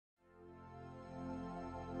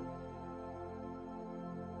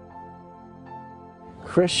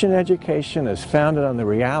Christian education is founded on the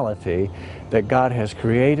reality that God has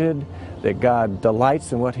created, that God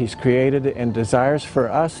delights in what He's created and desires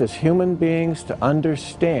for us as human beings to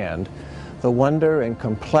understand the wonder and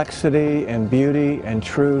complexity and beauty and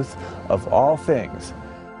truth of all things.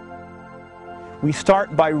 We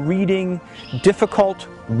start by reading difficult,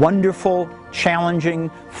 wonderful,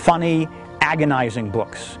 challenging, funny, agonizing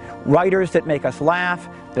books. Writers that make us laugh,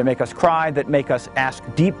 that make us cry, that make us ask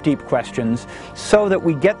deep, deep questions, so that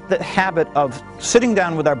we get the habit of sitting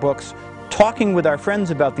down with our books, talking with our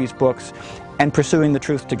friends about these books, and pursuing the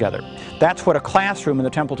truth together. That's what a classroom in the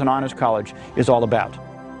Templeton Honors College is all about.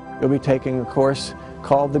 You'll be taking a course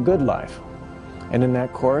called The Good Life. And in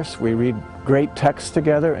that course, we read great texts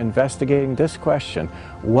together, investigating this question: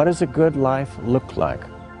 what does a good life look like?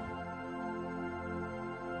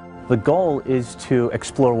 The goal is to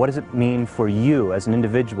explore what does it mean for you as an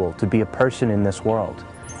individual to be a person in this world.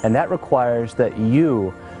 And that requires that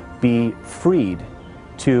you be freed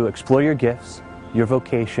to explore your gifts, your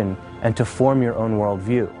vocation, and to form your own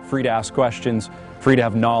worldview. Free to ask questions, free to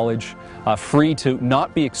have knowledge, free to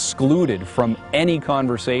not be excluded from any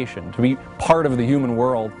conversation, to be part of the human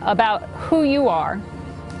world. About who you are,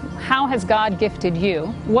 how has God gifted you,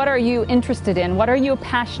 what are you interested in, what are you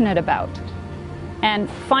passionate about, and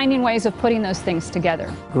finding ways of putting those things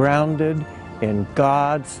together. Grounded in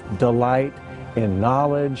God's delight in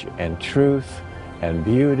knowledge and truth and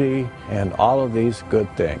beauty and all of these good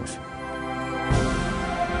things.